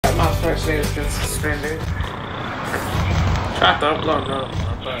That's why I say it's been suspended. Tried to upload another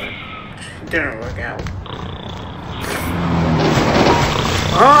one, but it didn't work out.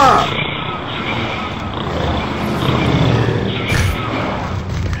 Ah!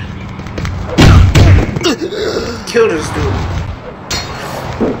 Kill this dude.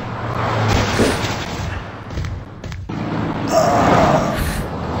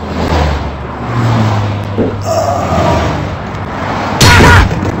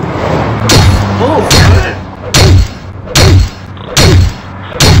 Move, man.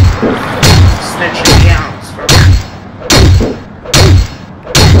 Snitching gowns, bro.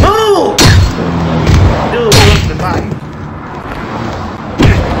 Move! Dude, look the body.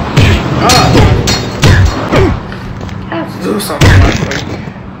 I have to do something right quick.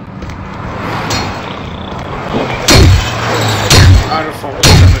 Our phone was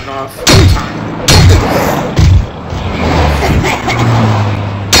coming off all the time.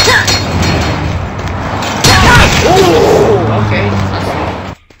 Ooh, okay.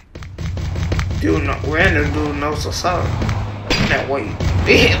 Dude, random dude knows what's up. That way.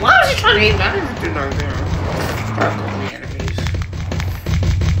 Why was he trying to hit me? I didn't do nothing. Probably the enemies.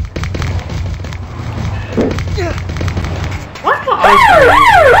 What am I always trying to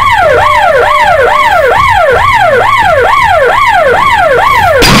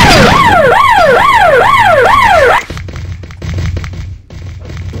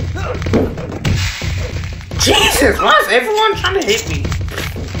Jesus, why is everyone trying to hit me?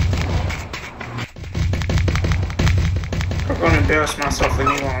 I'm gonna embarrass myself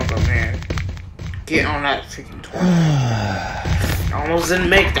any longer, man. Get on that freaking 20. I almost didn't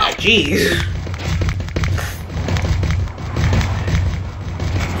make that, jeez.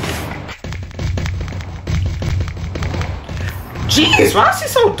 Jeez, why is he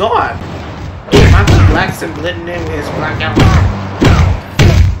so dark? Damn, my blacks and blending in with his black outfit.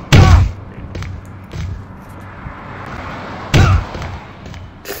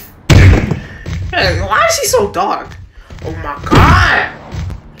 Why is he so dark? Oh my god!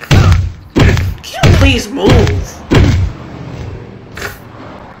 Can you please move?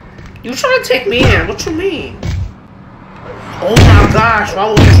 You trying to take me in? What you mean? Oh my gosh, why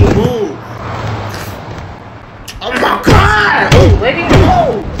won't you move? Oh my god! Oh, let him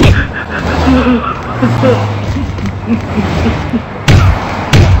move!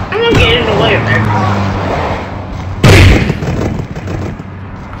 I'm gonna get in the way, man.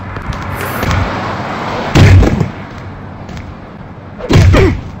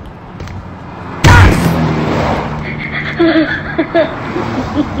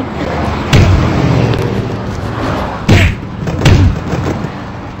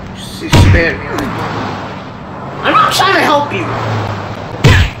 She spared me. I'm not trying to help you.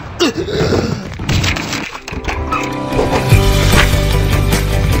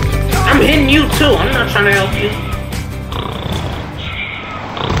 I'm hitting you too. I'm not trying to help you.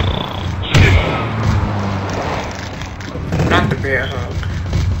 Not the bear hug.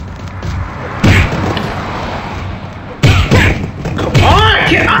 Come on,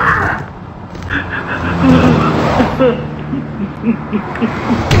 get up!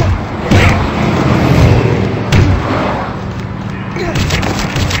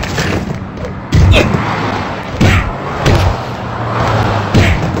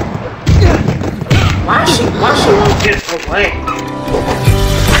 Why she won't get away?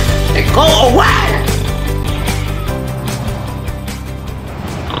 Hey, go away!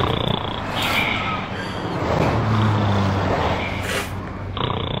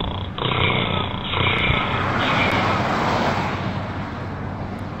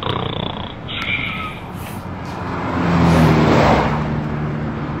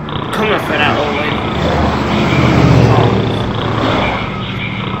 Coming for that old lady.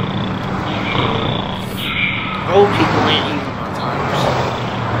 Old people ain't even my times.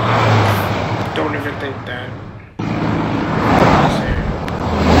 Don't even think that.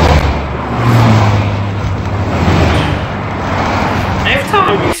 Every time I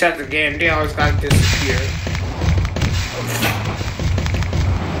reset the game, they always gotta disappear.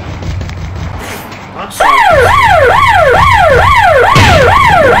 I'm sorry.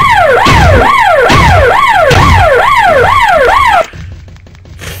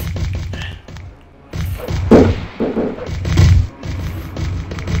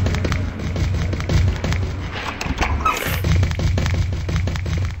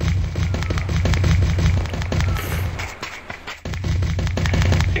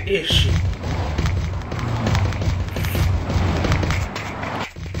 Is she?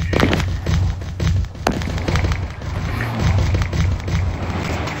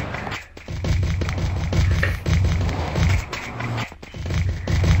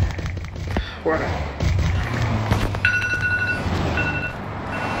 Right.